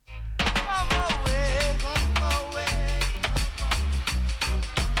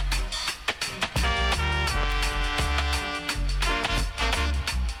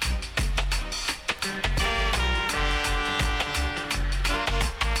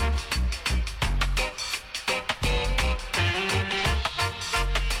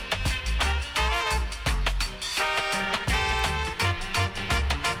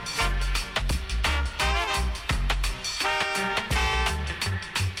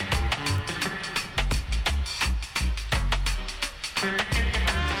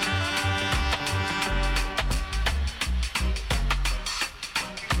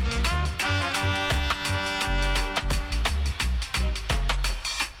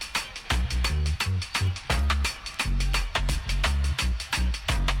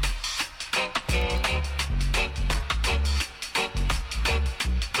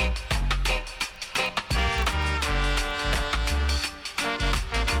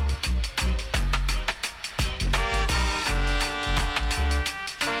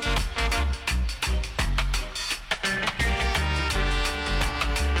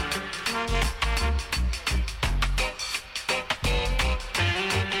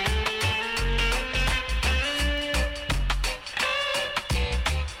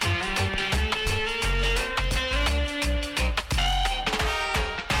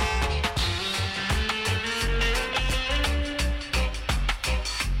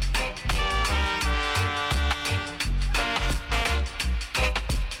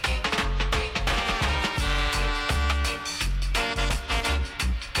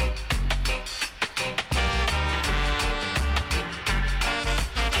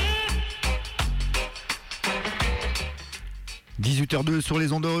18h02 sur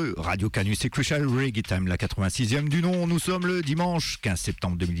les ondes de Radio Canu, c'est Crucial Reggae Time, la 86e du nom. Nous sommes le dimanche 15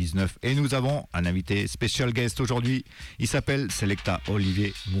 septembre 2019 et nous avons un invité special guest aujourd'hui. Il s'appelle Selecta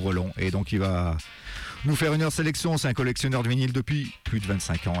Olivier Mourelon et donc il va nous faire une heure sélection. C'est un collectionneur de vinyle depuis plus de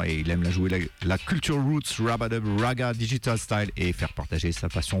 25 ans et il aime la culture roots, rabadab, raga, digital style et faire partager sa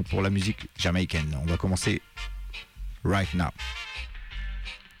passion pour la musique jamaïcaine. On va commencer right now.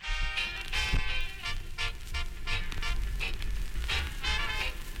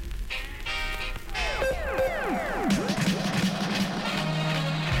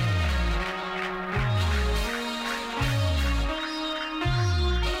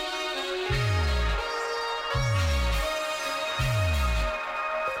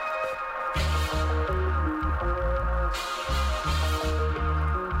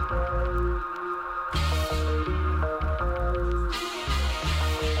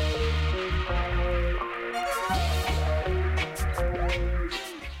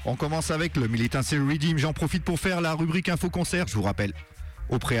 On commence avec le Militancy Redeem. J'en profite pour faire la rubrique Info Concert. Je vous rappelle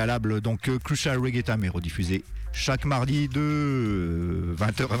au préalable, donc Crucial Reggae Time est rediffusé chaque mardi de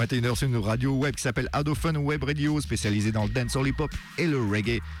 20h à 21h sur une radio web qui s'appelle Adofun Web Radio, spécialisée dans le dancehall hip-hop et le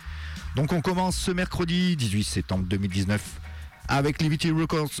reggae. Donc on commence ce mercredi 18 septembre 2019 avec Liberty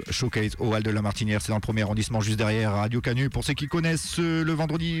Records Showcase au Hall de la Martinière. C'est dans le premier arrondissement, juste derrière Radio Canu. Pour ceux qui connaissent, le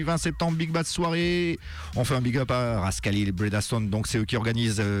vendredi 20 septembre, Big Bass soirée. On fait un big up à Rascalil et Bredaston. Donc c'est eux qui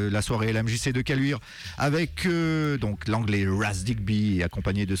organisent la soirée la MJC de Caluire avec donc l'anglais Raz Digby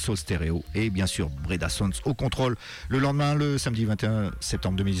accompagné de Soul Stereo et bien sûr Bredaston au contrôle. Le lendemain, le samedi 21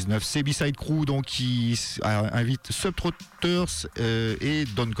 septembre 2019, c'est B-Side Crew donc qui invite Subtrotters et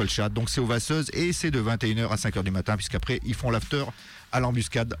Don Colchat. Donc c'est aux Vasseuses et c'est de 21h à 5h du matin puisqu'après ils font l'after à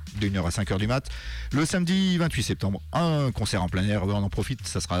l'embuscade de 1h à 5h du mat. Le samedi 28 septembre, un concert en plein air, on en profite,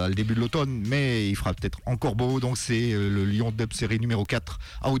 ça sera le début de l'automne, mais il fera peut-être encore beau, donc c'est le Lyon Dub série numéro 4,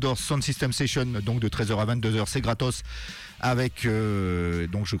 Outdoor Sound System Session, donc de 13h à 22h, c'est gratos, avec,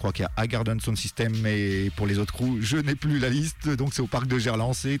 donc je crois qu'il y a Agarden Sound System, mais pour les autres crews, je n'ai plus la liste, donc c'est au parc de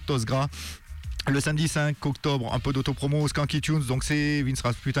Gerland, c'est Tosgras. Le samedi 5 octobre, un peu d'autopromo, Skanky Tunes, donc c'est Vince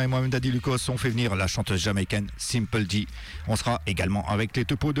Rasputin et moi-même Daddy Lucas, on fait venir la chanteuse jamaïcaine Simple D. On sera également avec les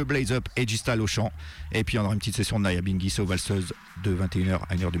tepos de Blaze Up et G-Style au chant. Et puis on aura une petite session de Naya Bingis aux valseuses de 21h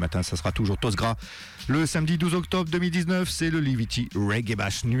à 1h du matin, ça sera toujours Tosgras. Le samedi 12 octobre 2019, c'est le Livity Reggae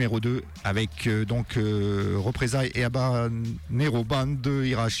Bash numéro 2 avec Représailles et Abba Nero Band de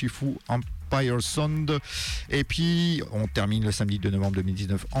Hirashifu Empire Sound. Et puis on termine le samedi 2 novembre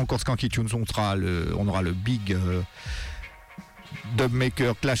 2019 encore Skanky Tunes. On aura le big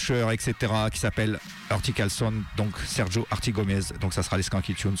dubmaker, clasher, etc. qui s'appelle Vertical Sound, donc Sergio Artigomez. Donc ça sera les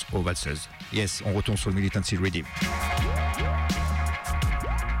Skanky Tunes aux valseuses. Yes, on retourne sur le Militancy Redeem.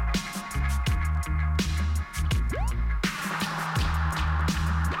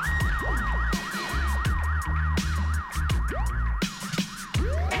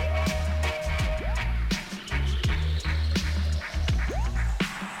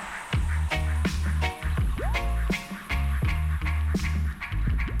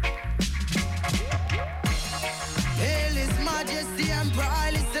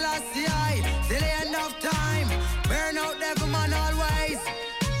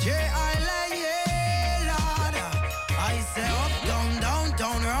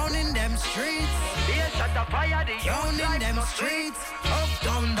 Round in them streets, up,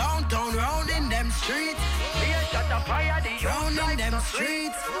 down, downtown, round in them streets. Round in them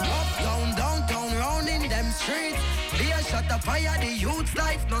streets, up, down, downtown, round in them streets. Be a shot of fire, the youth's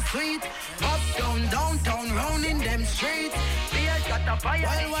life no sweet. Up, down, downtown, round in them streets. Be a shot of fire,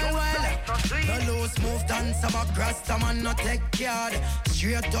 the youth's life no sweet. The loose move dance of a Rasta man no take yard.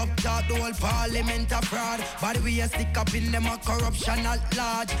 Straight up talk the whole parliament a fraud. But we a stick up in them a corruption at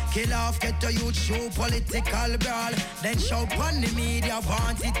large. Kill off, get the youth show political brawl. Then shout on the media,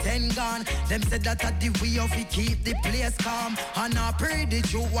 want it 10 gone. Them said that at the way of it keep the place calm. And I pray the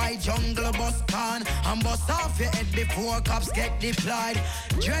true white jungle bus can. And bust off your head before cops get deployed.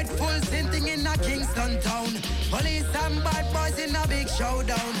 Dreadful thing in a Kingston town. Police and bad boys in a big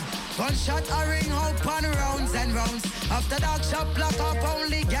showdown. Gunshot a ring out on rounds and rounds. After that shop lock up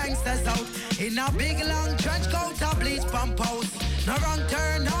only gangsters out. In a big long trench coat a bleach pump house. No wrong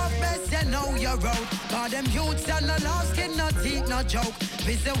turn off best you know you're out. Cause them youths and no lost skin, no teeth, no joke.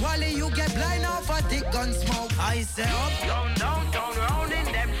 Mr. Wally you get blind off a thick gun smoke. I say up, down, downtown, round in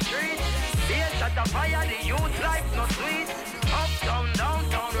them streets. Be a shot of fire, the youth life no sweet. Up, down,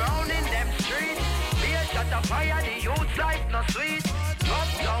 downtown, round in them streets. Be a shot of fire, the youth life no sweet. Up,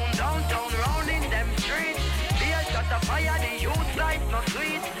 down, downtown, round in them streets. Be a shot of fire, the youth life no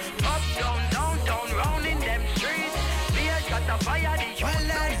sweet. Up, down, downtown, round in them streets. Be a shot of fire, the youth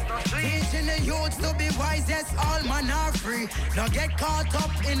life no sweet. Teaching the youths to be wise, yes, all man are free. Don't get caught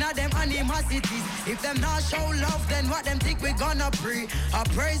up in them animosities. If them not show love, then what them think we gonna pray? A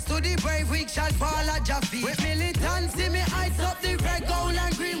praise to the brave, weak shall fall at your feet. With militancy, me eyes up the red, gold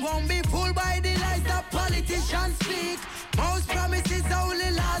and green. Won't be fooled by the lies that politicians speak. Most promises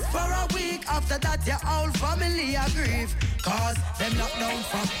only last for a week. After that, your whole family a grieve. Cause them lock down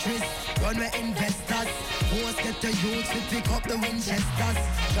factories, runway investors. Force get the youth to pick up the Winchesters.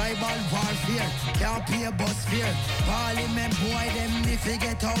 Tribal warfare, can't pay a bus fare. Parliament boy, them if they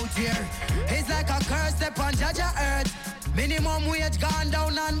get out here. It's like a curse upon Jaja earth. Minimum wage gone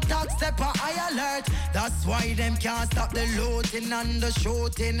down and tax step a high alert. That's why them can't stop the looting and the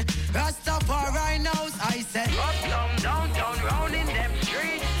shooting. Rastafari knows, I said up, down, downtown, round in them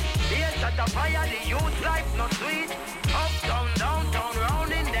streets. Yes, at the fire, the youth life no sweet. Up, down, downtown,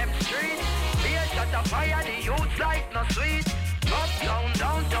 round in them streets. Yes, at the fire, the youth life no sweet. Up, down,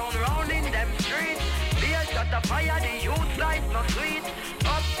 downtown, round in them streets. Yes, at the fire, the youth life no sweet.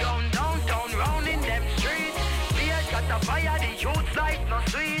 Up, down, downtown, round in them streets. Yes, at the fire, the youth life no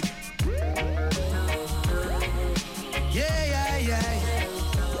sweet. Yeah, yeah, yeah.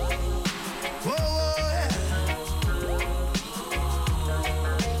 Whoa, whoa, yeah.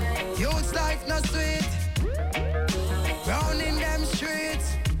 Youth life no sweet. Round in them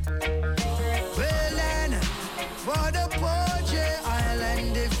streets. Well then, for the poor J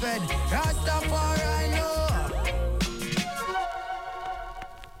Island defend. Rastafari know.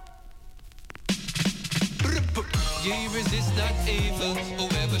 Ye resist not evil,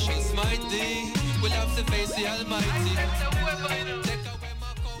 whoever shall smite thee will have to face the Almighty.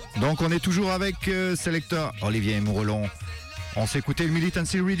 Donc on est toujours avec Selector Olivier Mourlon. On s'est écouté le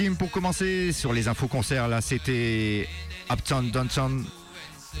Militancy Redeem pour commencer. Sur les infos concerts, là c'était Uptown Downtown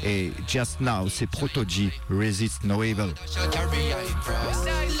et Just Now c'est Proto G, Resist No Evil.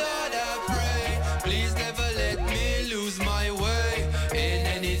 Please never let me lose my way in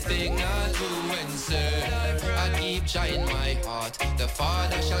anything I do and say. I keep trying my heart, the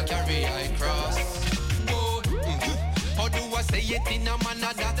Father shall carry I cross. Whoa. How do I say it in a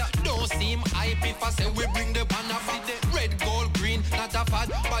manner that don't seem hype if I say we bring the banner back? The red, gold, green, not a fad,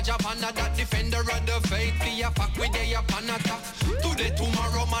 badge of honor that defender of the faith. Be a fuck with the upon attack. Today,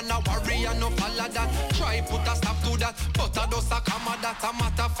 tomorrow, man, a warrior, no follow that. Try put a stop to that, but I don't suck that a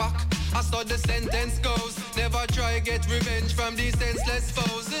matter fact. I saw the sentence goes, never try get revenge from these senseless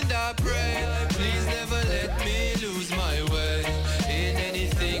foes. And I pray, please never let me lose my way in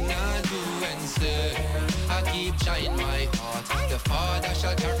anything I do and say. I keep trying my heart, the Father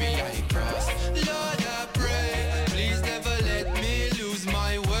shall carry I cross. Lord, I pray, please never let me lose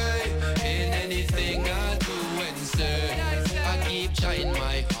my way in anything I do and say. I keep trying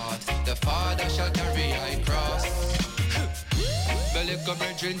my heart, the Father shall carry I cross. Bellico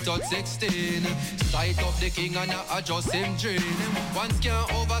brethren touch 16. Sight of the king and I adjust him dream. Once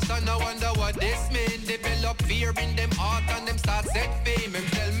can't overstand, I wonder what this mean. Develop fear in them heart and them start set fame. Him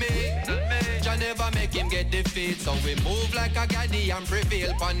tell me, Jah never make him get defeat. So we move like a gaddy and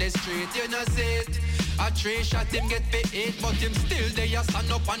prevail on the street. You know see it. A three shot him get for 8, but him still there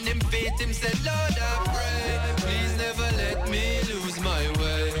stand up on him feet. Him say, Lord I pray, please never let me lose my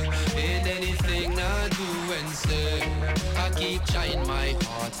way in anything I do and say. I keep trying my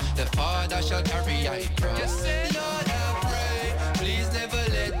heart, the Father shall carry I cross. Lord I pray, please never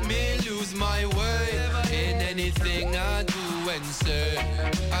let me lose my way in anything I do and say.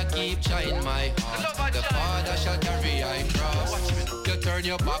 I keep trying my heart, the Father shall carry I cross. You turn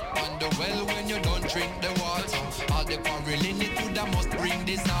your back on the well when you don't drink the water. All the quarrel in it would must bring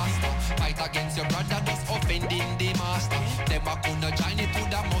disaster. Fight against your brother, just offending the master. Never coulda join it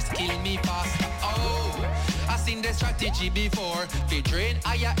would must kill me faster. Oh, I seen the strategy before. Fi drain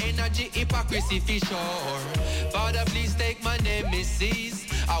higher energy, hypocrisy fi sure. Father, please take my nemesis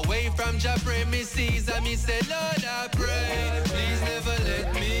away from your premises. And me say, Lord, I pray, please never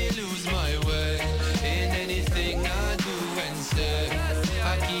let me lose my way in anything I do and say.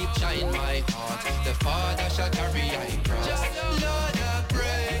 I keep trying my heart, the Father shall carry I cross. Lord, I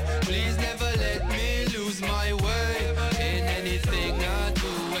pray, please never let me lose my way in anything I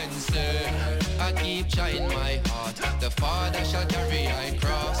do and say. I keep trying my heart, the Father shall carry I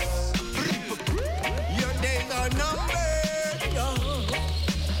cross. Your days are numbered,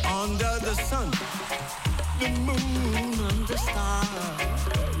 under the sun, the moon, and the stars.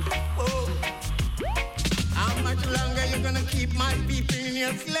 Oh, how much longer you gonna keep my people in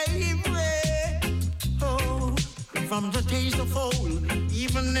your slavery? Oh, from the days of old,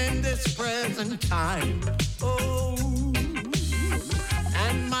 even in this present time. Oh,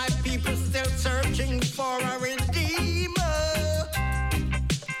 and my people still searching for a redeemer.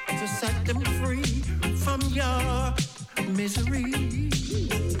 them free from your misery.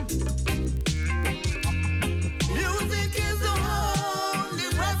 Music is the only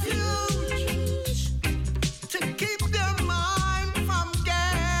refuge to keep their mind from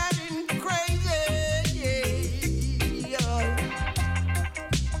getting crazy.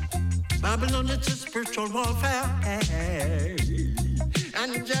 Babylon, it's a spiritual warfare,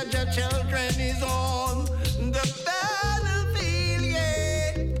 and your children is on the battlefield,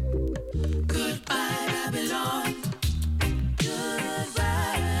 yeah. Goodbye, Babylon. Goodbye.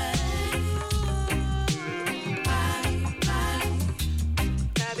 Bye, bye.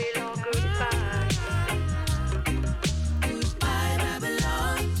 Babylon, goodbye. Goodbye,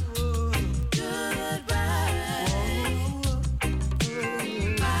 Babylon. Goodbye.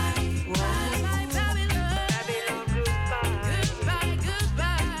 Bye, bye, Babylon. Babylon, goodbye.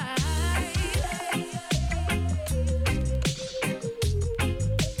 Goodbye,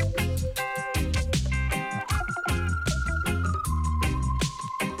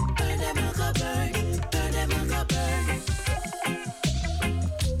 burn them a go burn, burn them a go burn.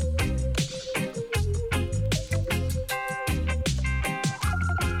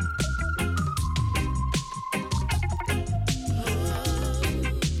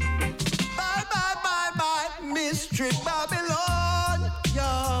 Bye, bye, bye, bye, Mystery Babylon,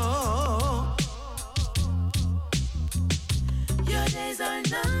 yo. Your days are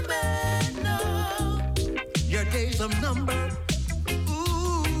numbered, no. Your days are numbered.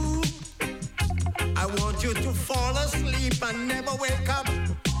 Ooh. I want you to fall asleep and never wake up.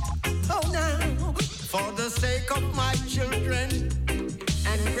 Oh, no. For the sake of my children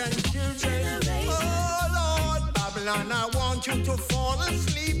and grandchildren. Oh, Lord, Babylon, I want you to fall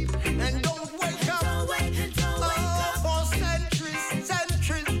asleep and don't wake up. Don't wake up. For centuries,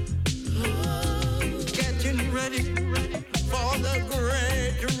 centuries. Getting ready for the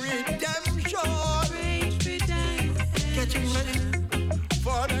great redemption. Getting ready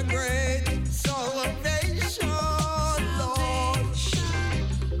for the great salvation, Lord.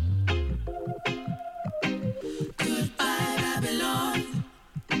 Goodbye, Babylon.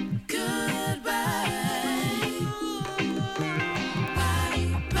 Goodbye. Bye,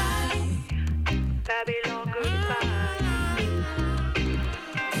 bye. Babylon, goodbye.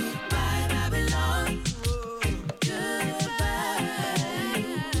 Goodbye, Babylon. Goodbye.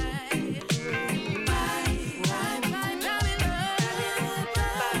 Bye, bye, Babylon.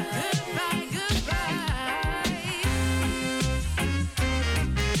 Goodbye, goodbye.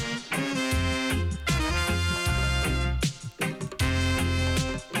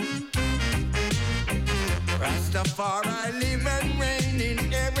 Rastafari live and reign in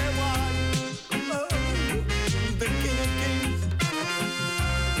everyone. Oh, the King of Kings.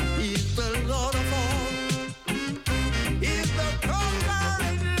 He's the Lord of all. He's the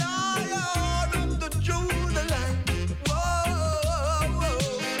conquering Lion of the Judah line. Whoa, whoa.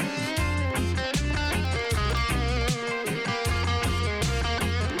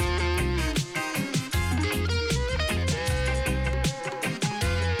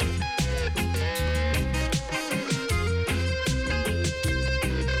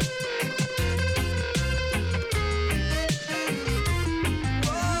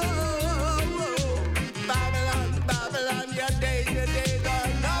 Babylon, Babylon, your days are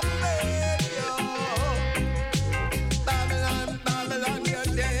numbered, yo. Babylon, Babylon, your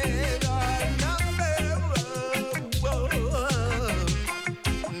days are numbered. Whoa, whoa.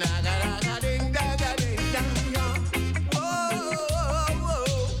 Naga-naga-ding, daga-ding, dang, yo. Whoa, whoa.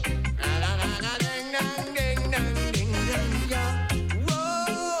 Naga-naga-ding, dang, ding, dang, ding, dang, yo.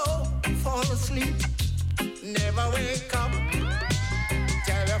 Whoa, fall asleep, never wake up.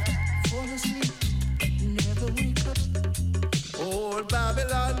 Tell her, fall asleep, never wake up. Old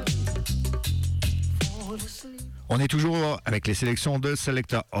Babylon, fall asleep. On est toujours avec les sélections de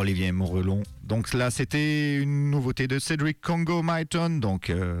Selecta Olivier Morelon. Donc là, c'était une nouveauté de Cedric Congo Myton,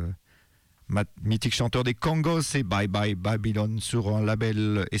 donc mythique chanteur des Congos, c'est Bye Bye Babylon sur un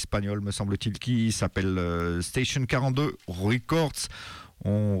label espagnol, me semble-t-il, qui s'appelle Station 42 Records.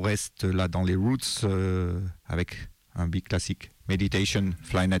 On reste là dans les roots avec un big classique, Meditation,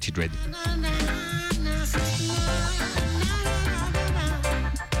 Fly Natty Dread.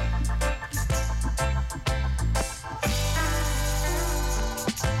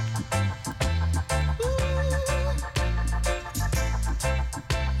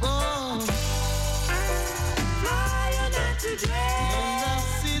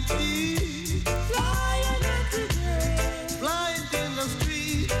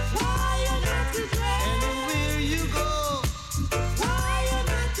 Anywhere you go, fly on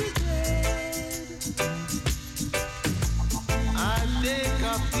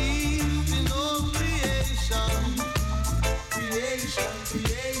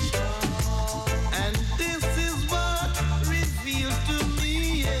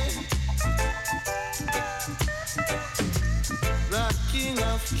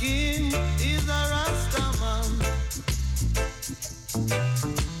king is a Rastaman.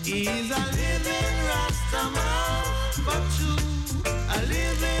 He's a living Rastaman, but true, a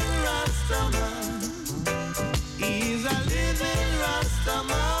living Rastaman. He's a living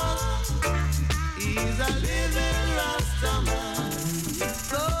Rastaman. He's a living Rastaman.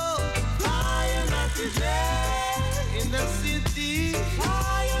 So, flying at his head in the city,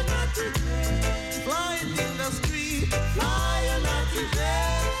 flying at his head, flying in the street, flying at his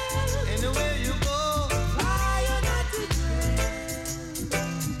head, anywhere you go, flying at his head.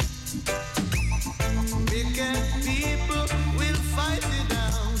 Wicked people will fight you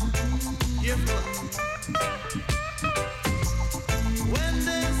down. You know. When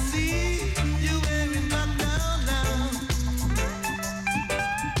they see you wearing that down now,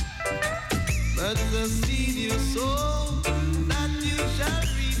 but the seed you sow, that you shall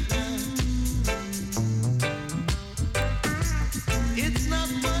reap now. It's not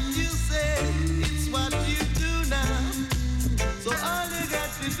what you say, it's what you do now. So all you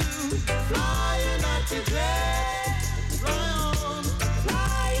got to do, flying at your head, fly on,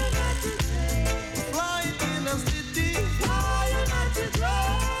 flying at your head, fly in the city, flying at your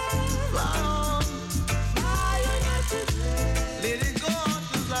head, fly on, flying at your head. Let it go on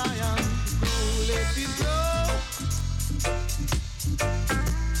to Zion, go, let it go.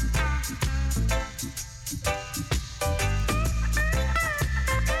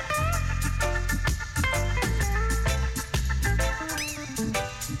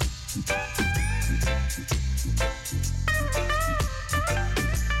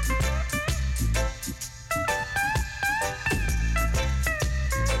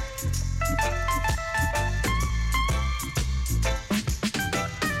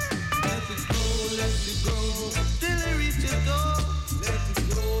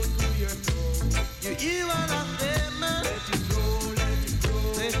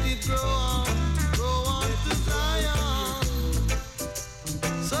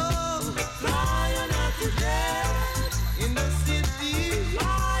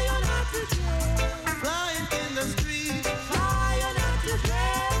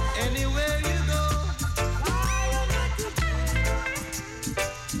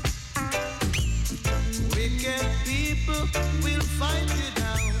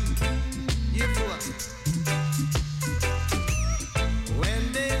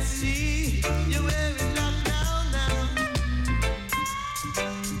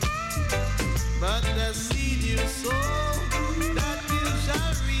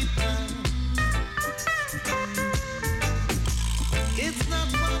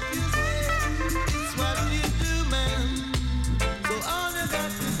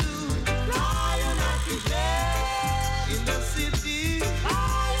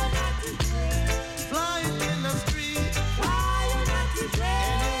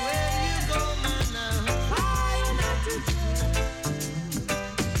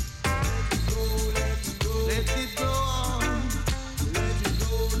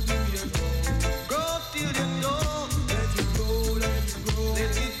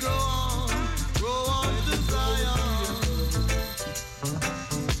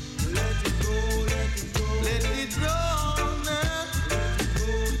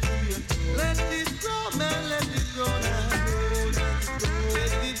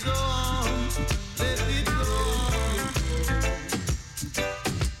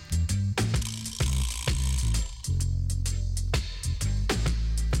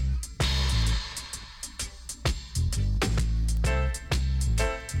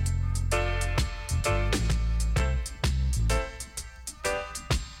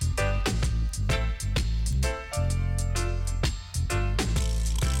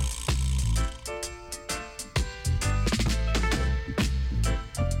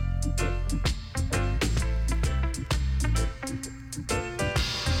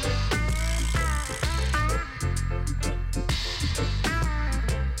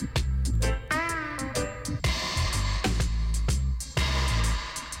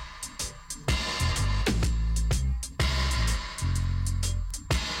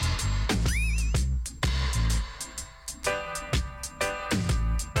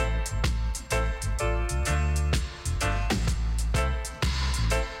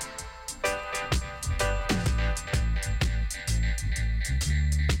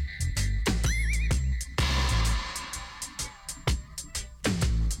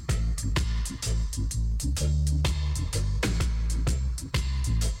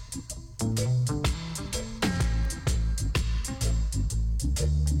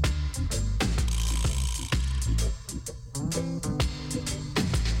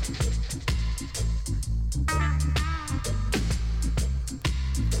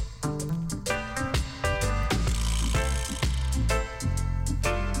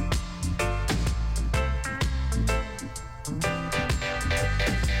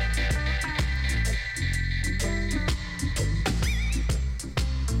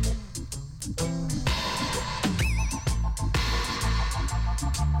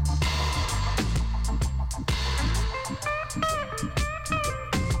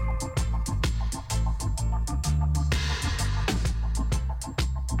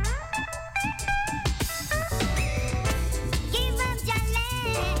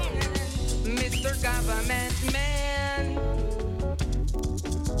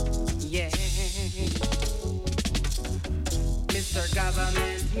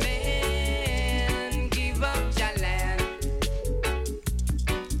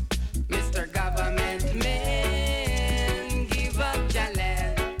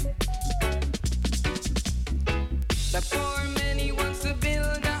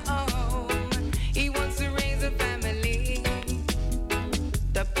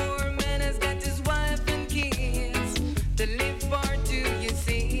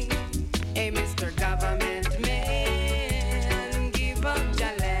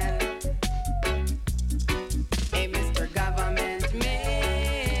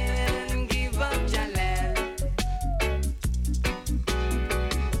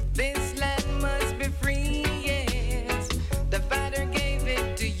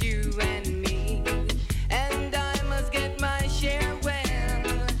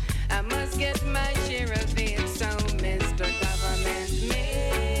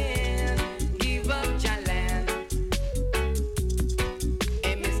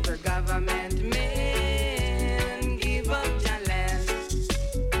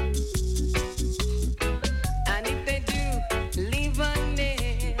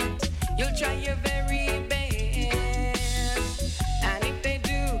 try your very best. And if they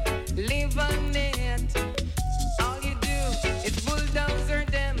do live on it, all you do is bulldozer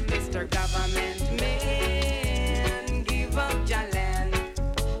them, Mr. Government Man. Give up your land.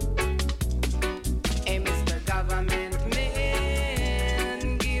 Hey, Mr. Government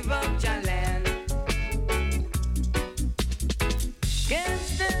Man, give up your land. Can't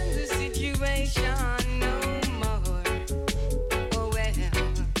stand the situation no more. Oh well, yeah.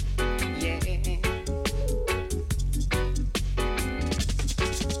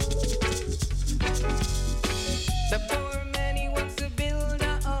 The poor man, he wants to build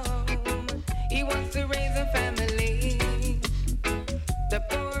a home. He wants to raise a family. The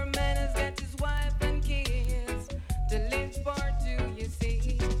poor man has got his wife and kids to live for too, you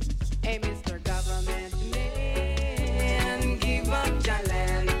see. Hey, Mr. Government Man, give up your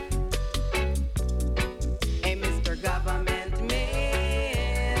land. Hey, Mr. Government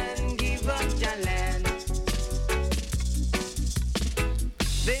Man, give up your land.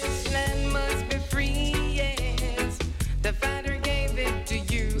 This land must be free, yes. The Father gave it to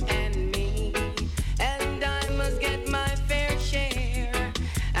you and me. And I must get my fair share.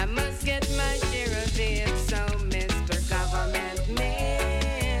 I must get my share of it. So, Mr. Government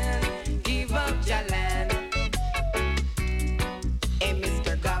Man, give up your land. Hey,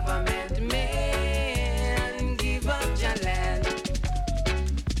 Mr. Government Man, give up your land.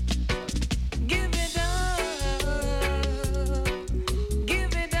 Give it up.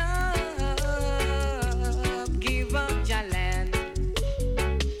 Give it up. Give up your land.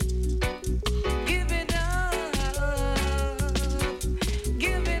 Give it up.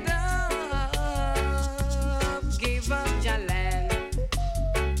 Give it up. Give up your land.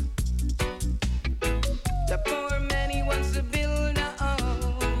 The poor man, he wants to build a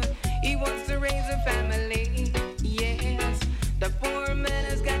home. He wants to raise a family. Yes, the poor man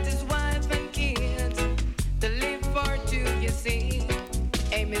has got his wife and kids to live for too, you see.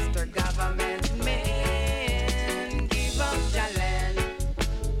 Hey, Mr. Government Man, give up your land.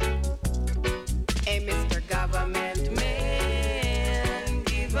 Hey, Mr. Government Man,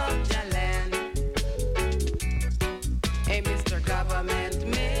 give up your land. Hey, Mr. Government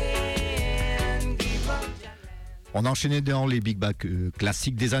Man, give up your land. On a enchaîné dans les big back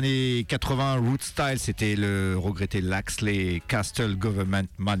classiques des années 80, Root Style, c'était le regretté Laxley Castle Government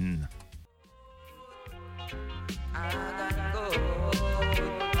Man.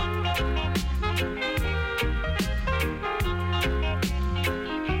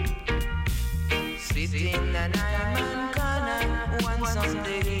 Sitting in an Iron corner one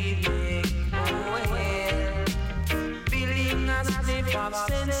Sunday evening, oh well, feeling a sniff of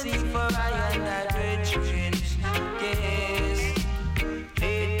sensei for I and I dreams. Yes,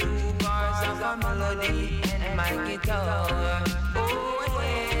 play 2 bars of a melody and my guitar, oh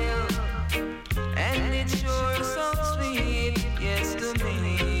well, and it sure sounds sweet, yes to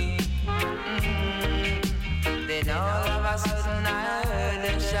me. Then all of a sudden I heard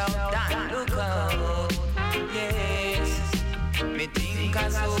a shout and look out. Yes, me think a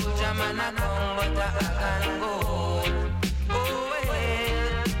soldier man a come but I can go. Oh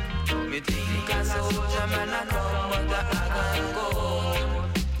well, me think a soldier man a come but I can go.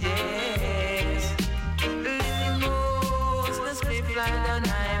 Yes, little mouse the split fly down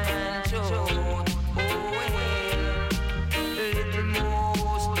I'm and show. Oh well, little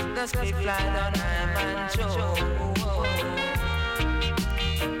mouse the split fly down I'm and show.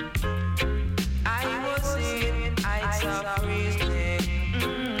 I was in heights of reasoning,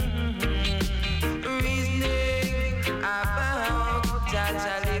 reasoning about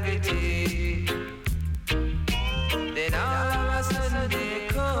Jaja liberty. Then all of a sudden there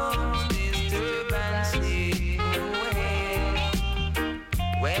comes disturbance.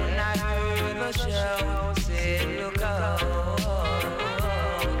 When I heard a shout, say look out.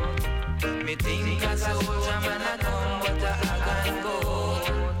 Me think a soldier man a come but I can go.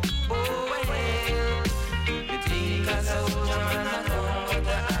 Oh well, me think a soldier man a come but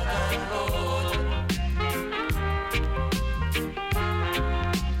I can go.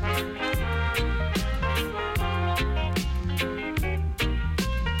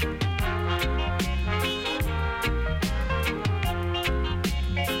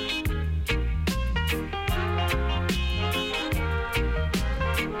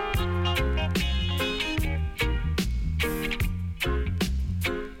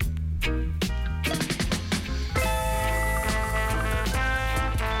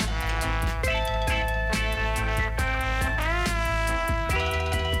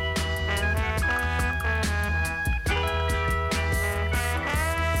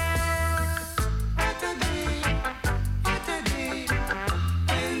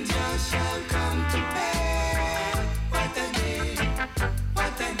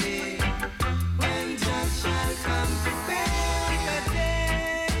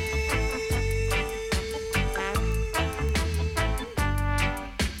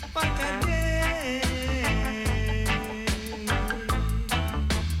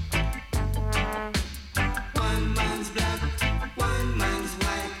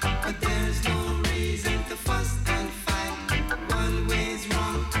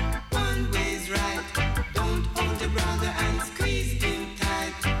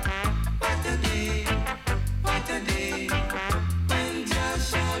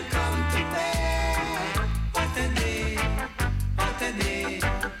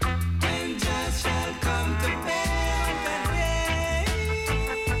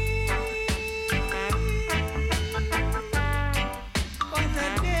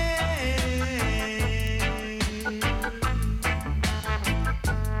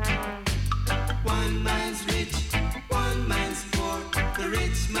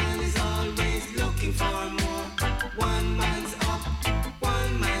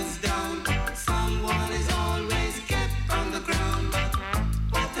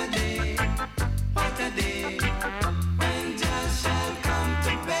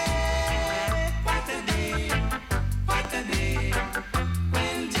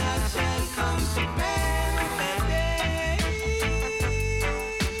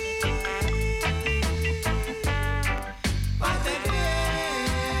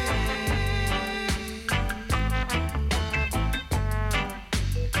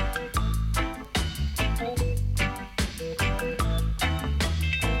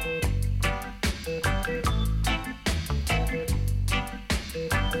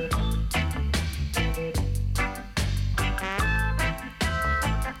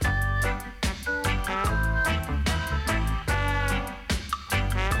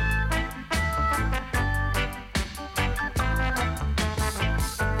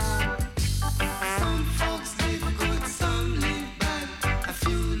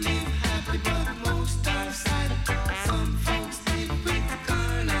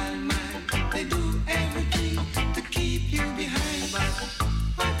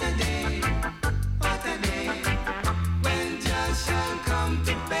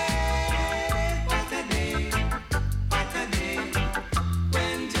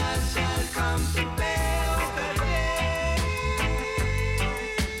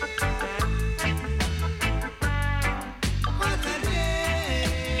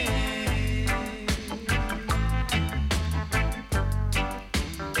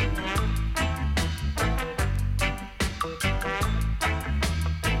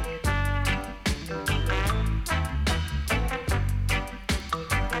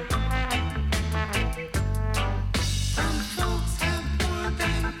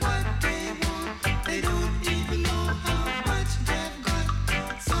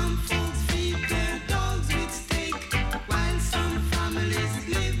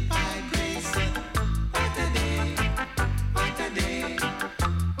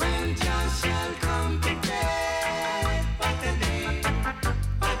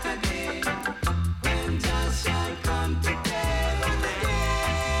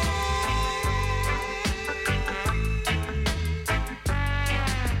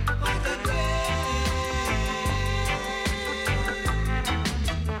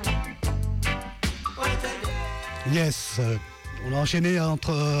 Yes, on a enchaîné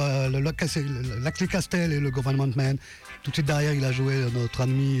entre le Laclé Castel et le Government Man. Tout de suite derrière, il a joué notre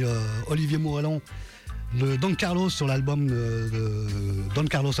ami Olivier Morellon, de Don Carlos sur l'album de Don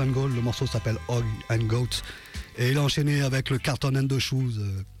Carlos and Gold. Le morceau s'appelle Hog and Goat. Et il a enchaîné avec le Carton and the Shoes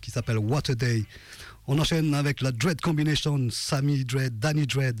qui s'appelle What a Day. On enchaîne avec la Dread Combination, Sammy Dread, Danny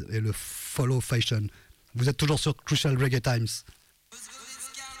Dread et le Follow Fashion. Vous êtes toujours sur Crucial Reggae Times.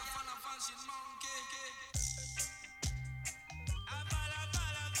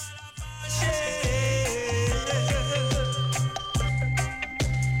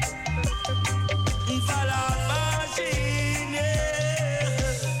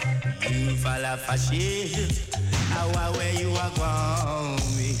 Fashion, how where you are going,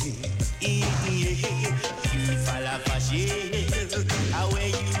 you follow fashion, how where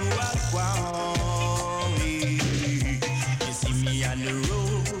you are going. You see me on the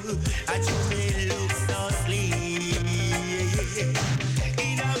road, I just may look so sleep.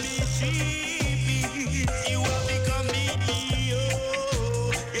 In a Mississippi, you will become me,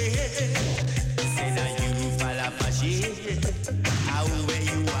 oh, yeah. Say that you follow fashion, how where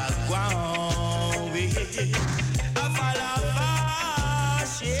you are going.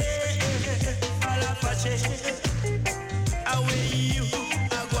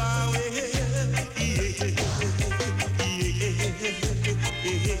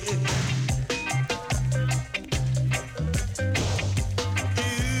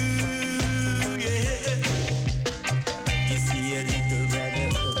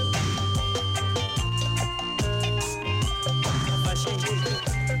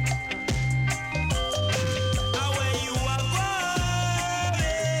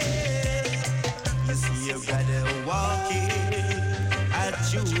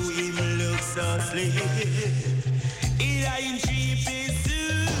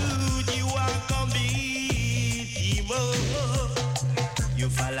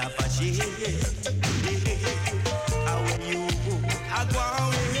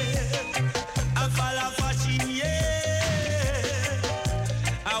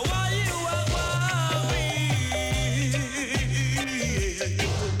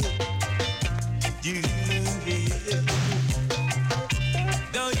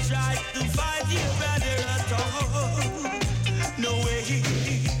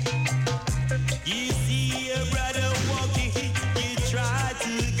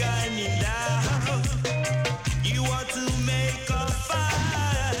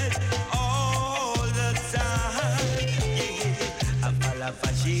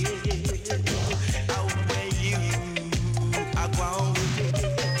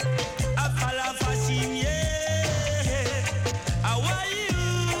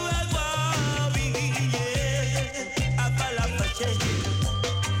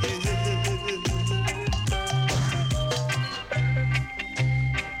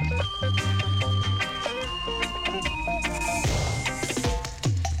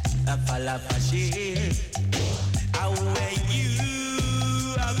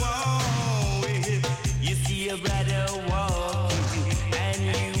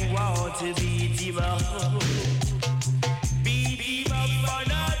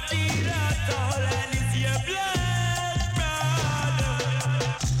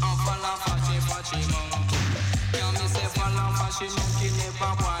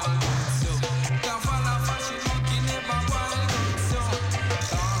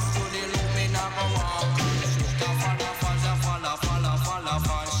 Follow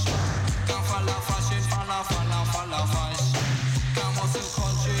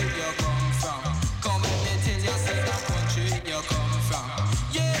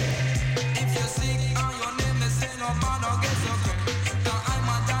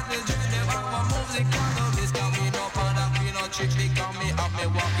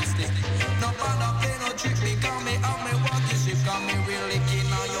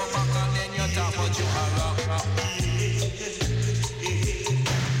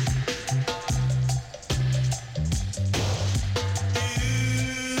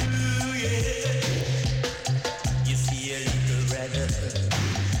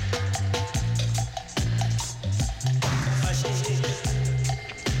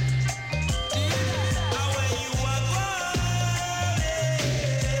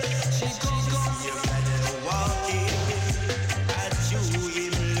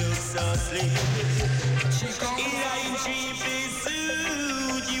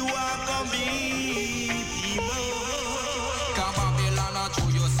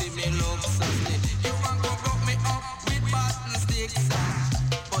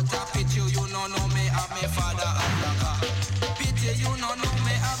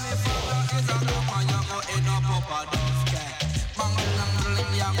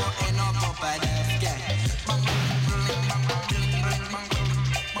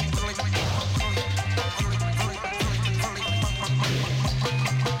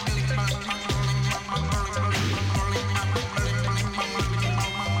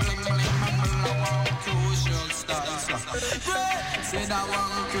that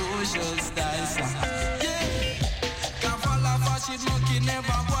one crucial style. Yeah, can follow fashion monkey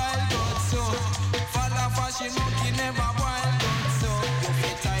never wild but so. Follow fashion monkey never wild but so. You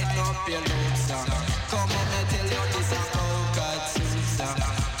fit tighten up your looks, come on me tell you this is coconut soup.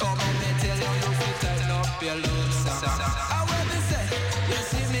 Come on me tell you you fit tighten up your looks. I will be say, you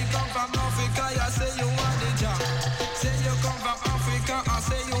see me come from Africa, you say you want the job. Say you come from Africa, I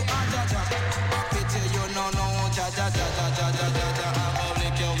say you are Jaja. I pity you no Jaja. I'm gonna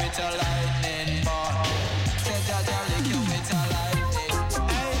lick you with a lightning ball. Say Jaja lick you with a lightning.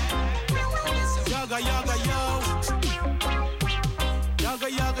 Hey, yaga yaga yo, yaga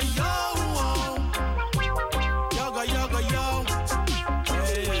yaga yo, yaga yaga yo.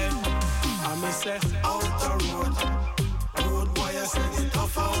 Hey, I say out the road boy I say it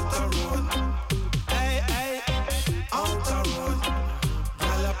off out the road. Hey, out the road.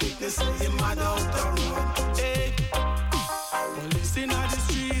 Girl I pick this say you mad out the road. Hey. Police in the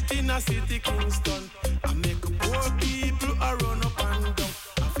street in a city Kingston. I make poor people a run up and down.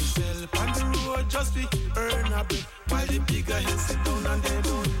 I fi sell on the road just to earn a bit. While the bigger heads sit down and they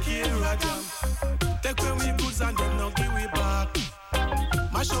don't care a damn. Take away we goods and them no give we back.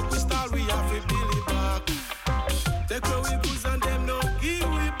 Mash up we star we have to build it back. Take away we goods and them no give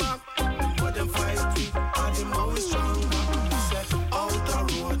we back. The more them fight we and the more we strong. I said out the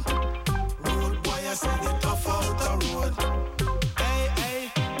road boy I said it tough out the road.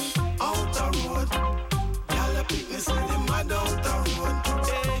 Out the road, y'all pick me say the mad out the road.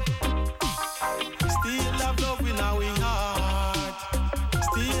 Hey. Still have love in our heart,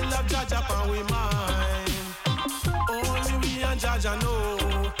 still have Jaja and we mind. Only we and Jaja know.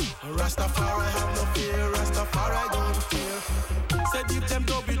 Rastafari have no fear, Rastafari don't fear. Said if them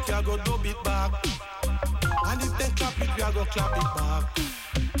dub it, we go dub it back. And if them clap it, we go clap it back.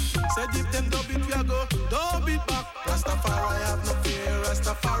 Said if them dub it, we go dub it back. Rastafari have no fear,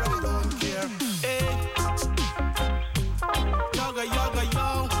 Rastafari don't care. Hey, yaga yaga yo,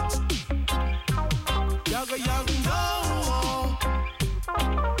 yaga yaga yo.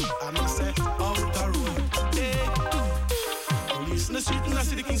 I me say out the road. Hey, police in the street in the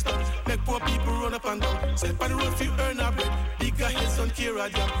city Kingston make poor people run up and down. Say on the road fi earn a bread. Bigger heads don't care a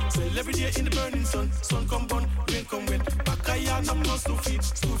damn. Sell every day in the burning sun. Sun come burn, rain come wet. Back a yard no must to feed.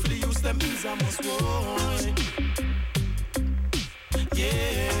 School for the use them is a must wine.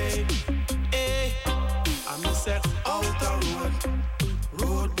 Yeah, hey, I me say out the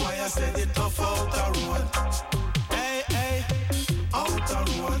road boy I said it tough out the road. Hey, out the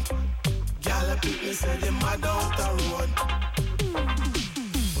road, gyal pick me say the mad out the road.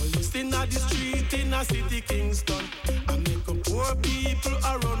 Police in the street in a city Kingston, I make up poor people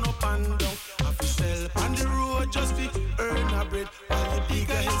a run up and down. I fi sell on the road just to earn a bread, while the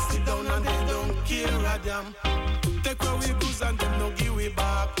bigger heads sit down and they don't care a damn. Take away we goods and them no give we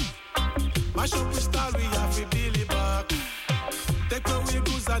back. Mash up we style we have to build it back. Take away we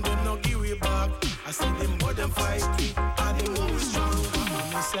goods and them no give we back. I see the more them fight we and the more we strong.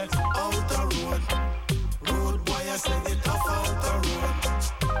 I say out the road boy I say it tough out the road.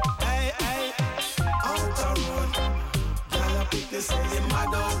 Hey, out the road. Girl I pick this say the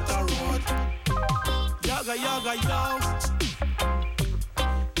mad out the road. Yaga yaga yo,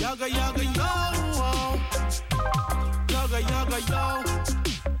 yaga yaga yo. Yaga yaga yo,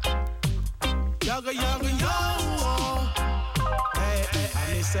 yaga yaga yo. Hey,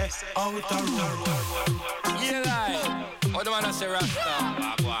 I say out the road. Yeah, like, what the man say Rasta?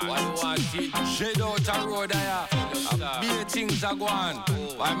 Why you want to shed out the road there? Big things are going.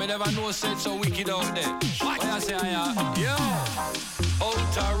 Why me never know said so wicked out there? What you say, yo?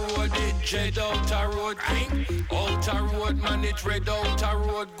 Out the road, it shed out the road king. Out the road, man, it red out the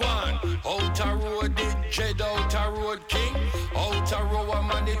road gone. Out the road, it shed out the road king. Out the road,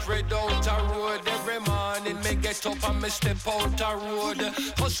 man, it red out the road. Every morning, me get up and me step out the road.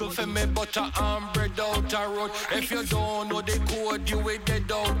 Hustle for me butter and bread out the road. If you don't know the code, you will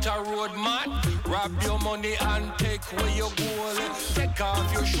dead out the road, man. Grab your money and take away your goal. Take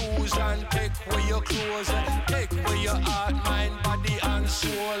off your shoes and take away your clothes. Take away your heart, mind, body and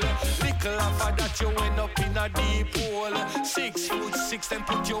soul. Little after that you end up in a deep hole. 6'6", then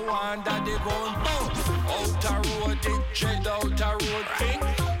put you under the ground. Out the road, it tread out the road king.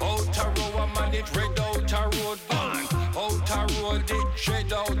 Out the road, man, it red out the road band. Out the road, it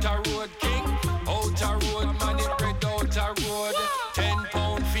tread out the road king. Out the road, man, it red out the road. 10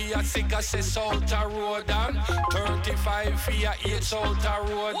 pound for a cigar I say South Road and 35 for your 8 South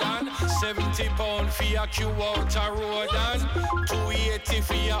Road and 70 pound for your Q out road and 280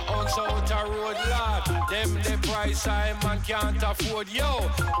 for your ounce out road, lad. Them the price I man can't afford, yo.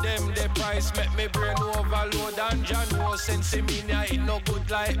 Them the price make me brain overload and John was sense me it no good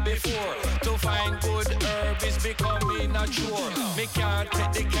like before. To find good herb is becoming a chore. Me can't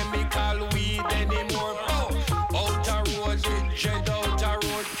take the chemical weed anymore. Outer road with Jed, outer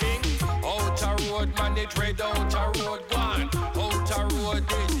road king. Outer road man it red, outer road gone. Outer road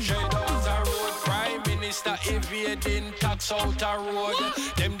with Jed, outer road prime minister evading tax outer road.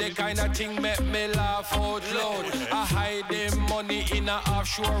 Them the kind of thing make me laugh out loud. I hide them money in a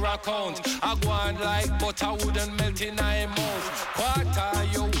offshore account. I go on like butter wouldn't melt in a mouth. Quarter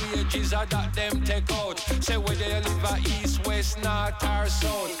your wages are that them take out. Say whether you live a east, west, north or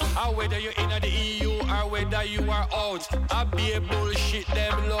south, or whether you're in the EU or whether you are out. I be a bullshit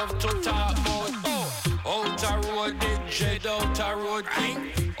them love to talk about. Outer road it Jed, outer road king.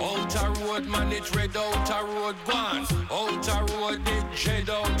 Outer road man it red, outer road gone. Outer road it Jed,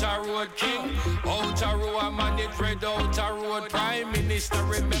 outer road king. Outer road man it red, outer road prime minister.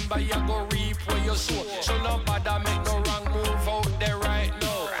 Remember you go reap where you sow. So nobody make no wrong move out there right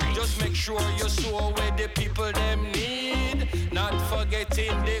now. Just make sure you sow where the people them need. Not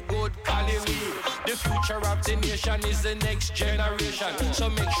forgetting the good quality weed. The future of the nation is the next generation. So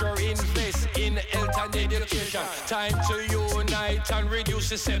make sure invest in health and education. Time to unite and reduce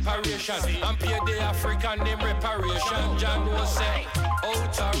the separation. And pay the African name reparation. John was say,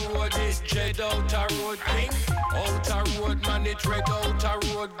 outer road is Jed, outer road king. Outer road man it red, outer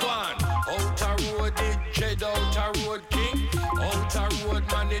road gone. Outer road is Jed, outer road king. Outer road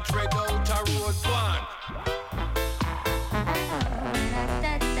man it red, outer road gone.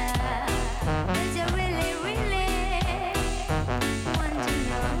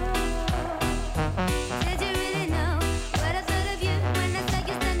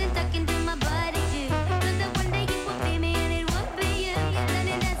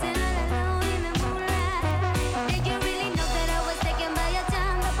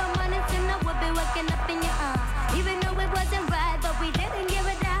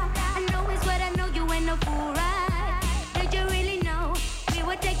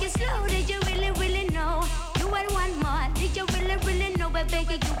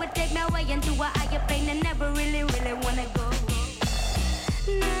 Baby, you would take me away into a higher plane and never really, really wanna go.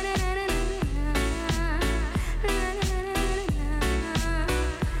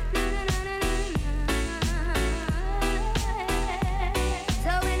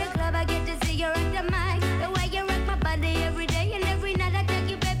 So in the club I get to see you rock the mic. The way you rock my body every day and every night I take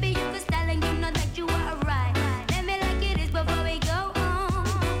you, baby, you can style and you know that you are right. Let me like it is before we go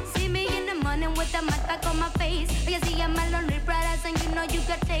on. See me in the morning with the mud back on my face. You see I'm a lonely brothers and you know you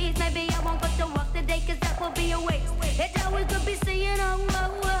got taste. Maybe I won't go to work today cause that will be a waste. That's how we could be saying, oh, whoa,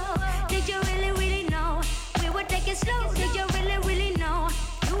 whoa. Did you really, really know? We would take it slow. Did you really, really know?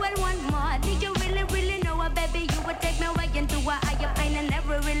 You would want more. Did you really, really know? Oh, baby, you would take me away into a higher plane and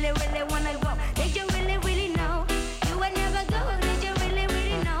never really, really wanna go. Did you really, really know? You would never go. Did you really,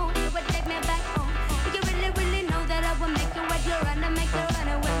 really know? You would take me back home. Did you really, really know that I would make you what you run and make you run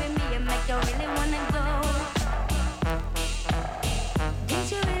away with me and make you really wanna go? Did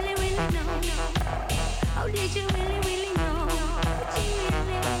you really, really know? Oh, did you really, really know?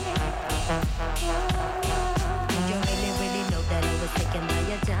 Did you really know that I was taken by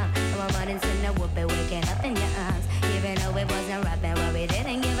your time? I'm running soon, I would be waking up in your arms. Even though it wasn't rapping, well, we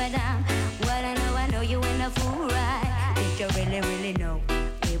didn't give a damn. What I know you in a fool ride. Did you really, really know?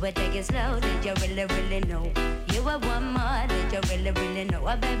 We would take it slow. Did you really, really know? You were one more. Did you really, really know?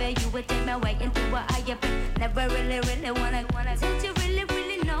 Oh, baby, you would take me away into a higher plane. Never really, really wanna. Did you really,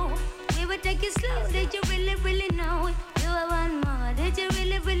 really know? We would take it slow. Did you really, really know? You were one more. Did you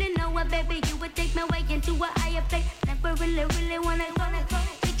really, really know? Oh, baby, you would take me away into a higher plane. Never really, really wanna go.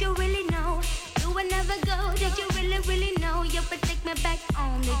 Did you really know? You would never go. Did you really, really know? You would take me back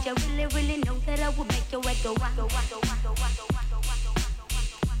home. Did you really, really know that I would make your way go on?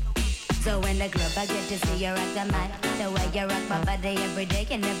 So in the club I get to see you rock the mic. The way you rock my body every day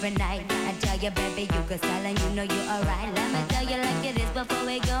and every night. I tell you, baby, you can style and you know you're alright. Let me tell you like it is before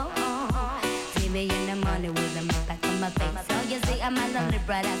we go on. See me in the morning with a mug back on my face. So you see I'm a lonely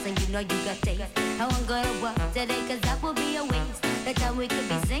bright ass and you know you got taste. I won't go to work today cause that will be a waste. The time we could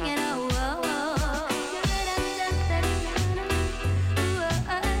be singing, oh, oh, oh.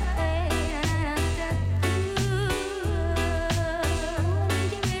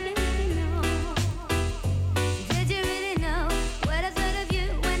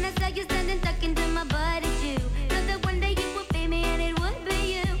 Talking to my body too. Know that one day you would be me and it would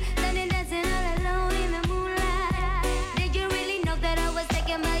be you. Standing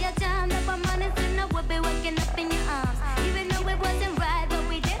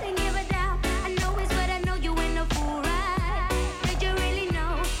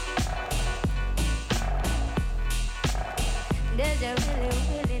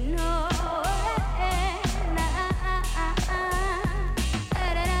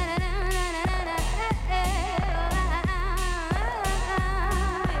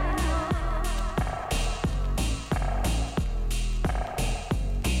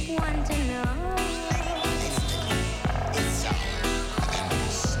want to know.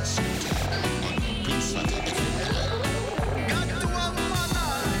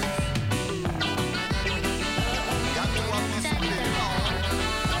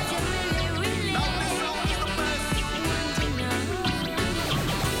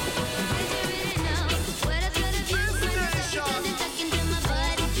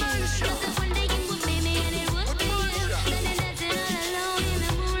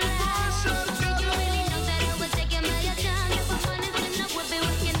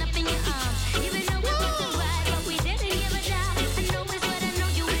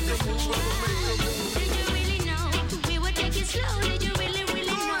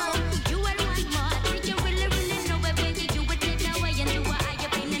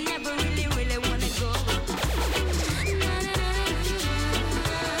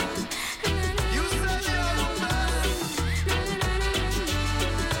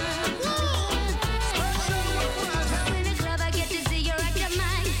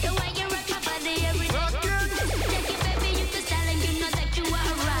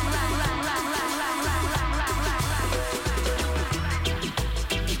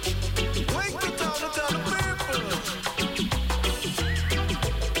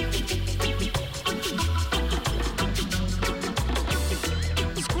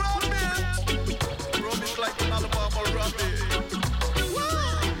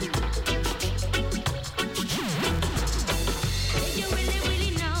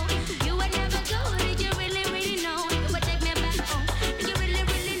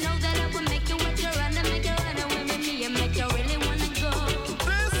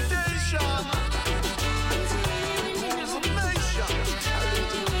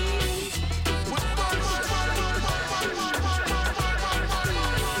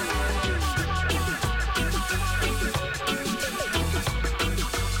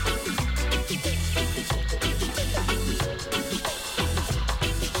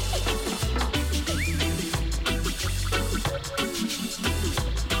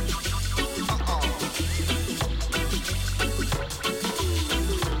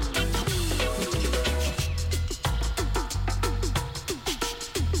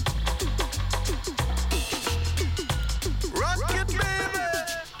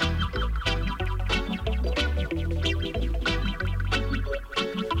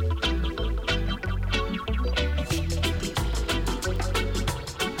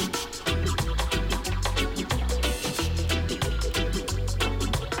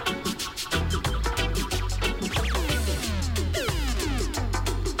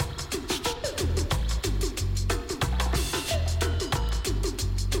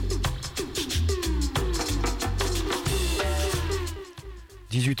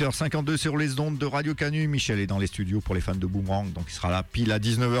 – 18h52 sur les ondes de Radio Canu. Michel est dans les studios pour les fans de Boomerang, donc il sera là pile à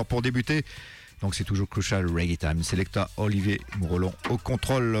 19h pour débuter. Donc c'est toujours Crucial Reggae Time. Selecta Olivier Mourelon au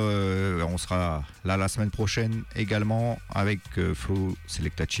contrôle. On sera là la semaine prochaine également avec Flo,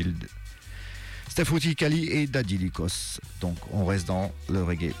 Selecta Child, Steph Outi, Kali et Daddy Lucas. Donc on reste dans le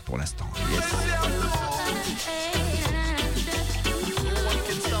reggae pour l'instant. Yes.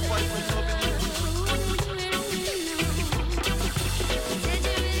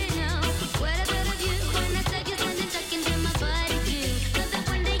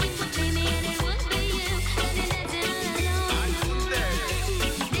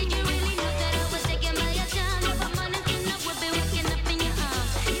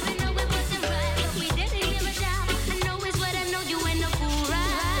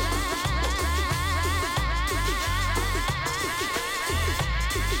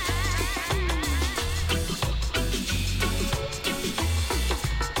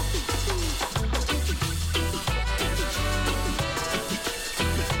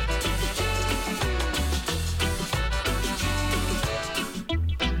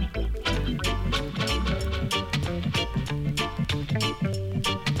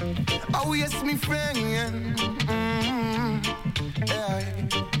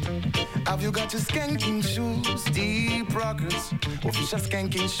 Have you got your skanking shoes, deep rockers, official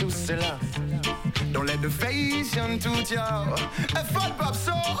skanking shoes, c'est là. Don't let the fashion toot you. A fat pop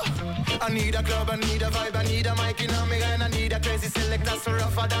so I need a club, I need a vibe, I need a mic in me and I need a crazy selector so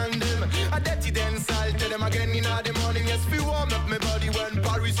rougher than them. A dirty dance, I'll tell them again in the morning. Yes, we warm up my body when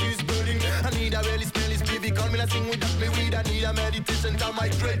Paris is burning. I need a really smelly baby, call me and sing without me weed. I need a meditation time, my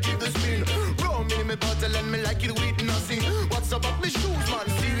dread give the spin. Roll me in my bottle and me like it with nothing. What's up my shoes, man?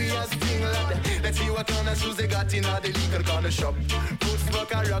 Serious thing, lad. Let's see what kind of shoes they got in the legal corner shop. Put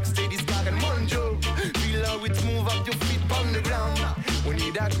fuck a rock, steady spark and Monjo. Feel how it move up your feet on the ground. We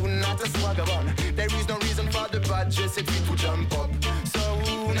need a good, not a swagger one. There is no reason for the bad dress if people jump up. So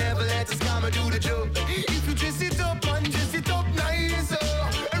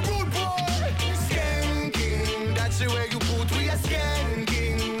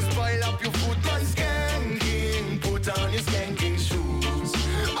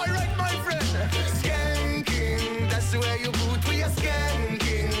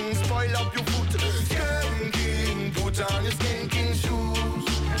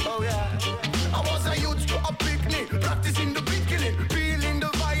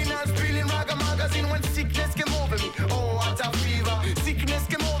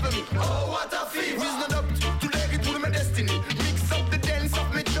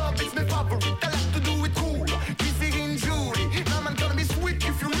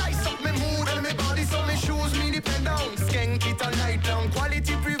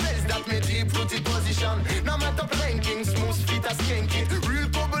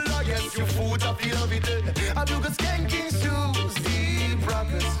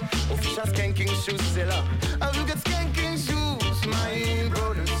skanking shoes seller. Have you got skanking shoes, my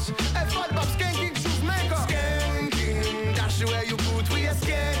brothers? Hey, Fat Bob, skanking shoes maker. Skanking, dash where you put, we are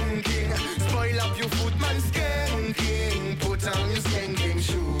skanking. Spoil up your foot, man, skanking. Put on your skanking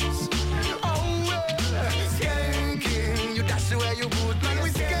shoes. Oh, skanking, you dash where you put, man, we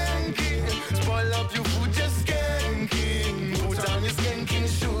skanking. Spoil up your foot, just skanking. Put on your skanking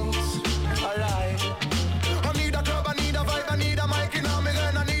shoes. Alright. I need a club, I need a vibe, I need a mic in all me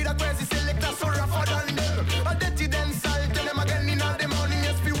gun. I need a crazy selector so rougher than them. A dirty dance, I'll tell them again in all the morning.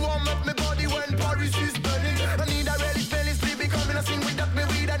 Yes, we warm up my body when Paris is burning. I need a relic, belly sleep, becoming a sing with that me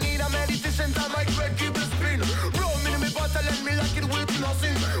weed. I need a meditation time, I break, keep the spin. Roll me in my bottle and me like it with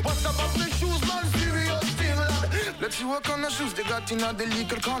nothing. What's about my shoes, man, serious thing, lad. Let's work on the shoes, they got in the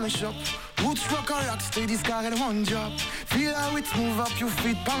liquor corner shop. Roots rock and rock, stay this car at one job. Feel how it move up your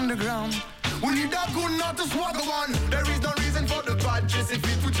feet on the ground. We need a good not to swagger one. There is no reason for the bad Jesse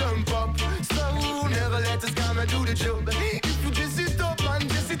feet to jump